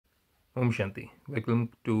Om Shanti. Welcome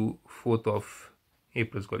to 4th of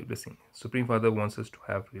April's Godly Blessing. Supreme Father wants us to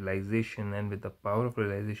have realization, and with the power of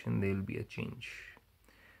realization, there will be a change.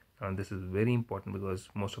 And this is very important because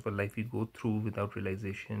most of our life we go through without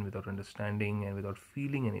realization, without understanding, and without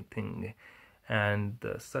feeling anything. And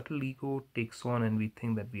the subtle ego takes on, and we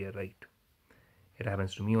think that we are right. It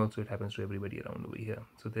happens to me also, it happens to everybody around over here.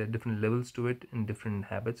 So there are different levels to it, and different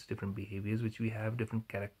habits, different behaviors which we have, different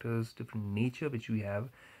characters, different nature which we have,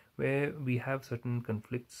 where we have certain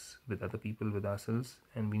conflicts with other people, with ourselves,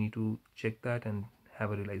 and we need to check that and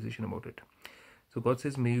have a realization about it. So God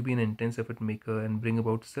says, may you be an intense effort maker and bring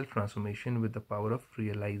about self-transformation with the power of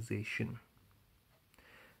realization.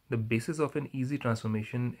 The basis of an easy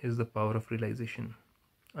transformation is the power of realization.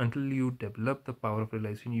 Until you develop the power of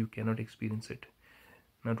realization, you cannot experience it.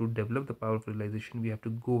 Now, to develop the power of realization, we have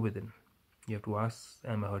to go within. You have to ask,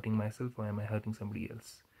 am I hurting myself or am I hurting somebody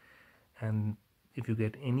else? And if you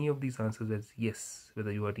get any of these answers as yes,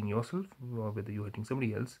 whether you're hurting yourself or whether you're hurting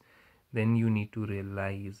somebody else, then you need to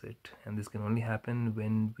realize it. And this can only happen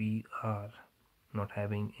when we are not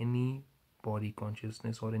having any body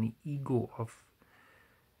consciousness or any ego of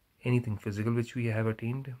anything physical which we have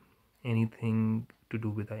attained, anything to do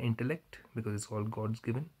with our intellect, because it's all God's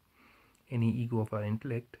given, any ego of our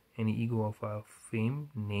intellect, any ego of our fame,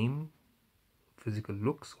 name, physical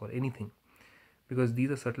looks, or anything, because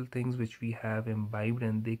these are subtle things which we have imbibed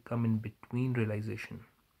and they come in between realization.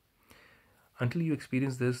 Until you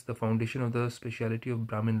experience this, the foundation of the speciality of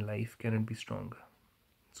Brahmin life cannot be strong.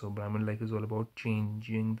 So Brahmin life is all about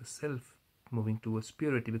changing the self, moving towards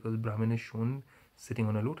purity, because Brahmin is shown sitting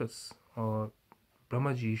on a lotus, or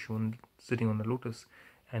Brahmaji is shown sitting on a lotus,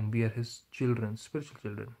 and we are his children, spiritual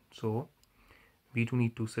children. So we too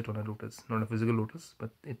need to sit on a lotus, not a physical lotus, but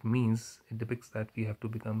it depicts that we have to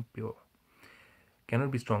become pure.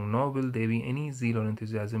 Cannot be strong, nor will there be any zeal or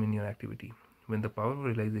enthusiasm in your activity. When the power of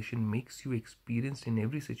realization makes you experienced in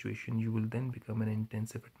every situation, you will then become an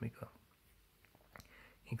intense effort maker.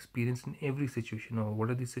 Experienced in every situation. Or what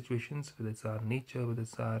are these situations? Whether it's our nature, whether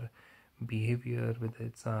it's our behavior, whether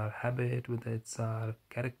it's our habit, whether it's our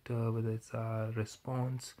character, whether it's our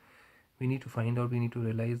response, we need to find out, we need to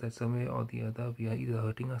realize that some way or the other we are either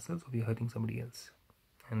hurting ourselves or we are hurting somebody else.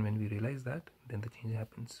 And when we realize that, then the change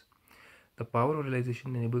happens. The power of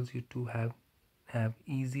realization enables you to have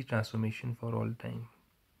easy transformation for all time.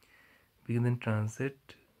 We can then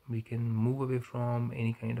transit, we can move away from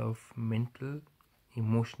any kind of mental,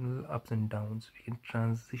 emotional ups and downs. We can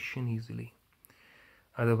transition easily.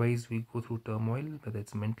 Otherwise, we go through turmoil, whether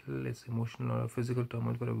it's mental, it's emotional, or physical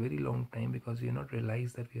turmoil for a very long time, because we have not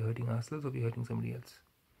realized that we are hurting ourselves or we are hurting somebody else.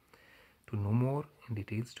 To know more in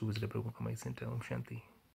details, to visit a Brahma Center. Om Shanti.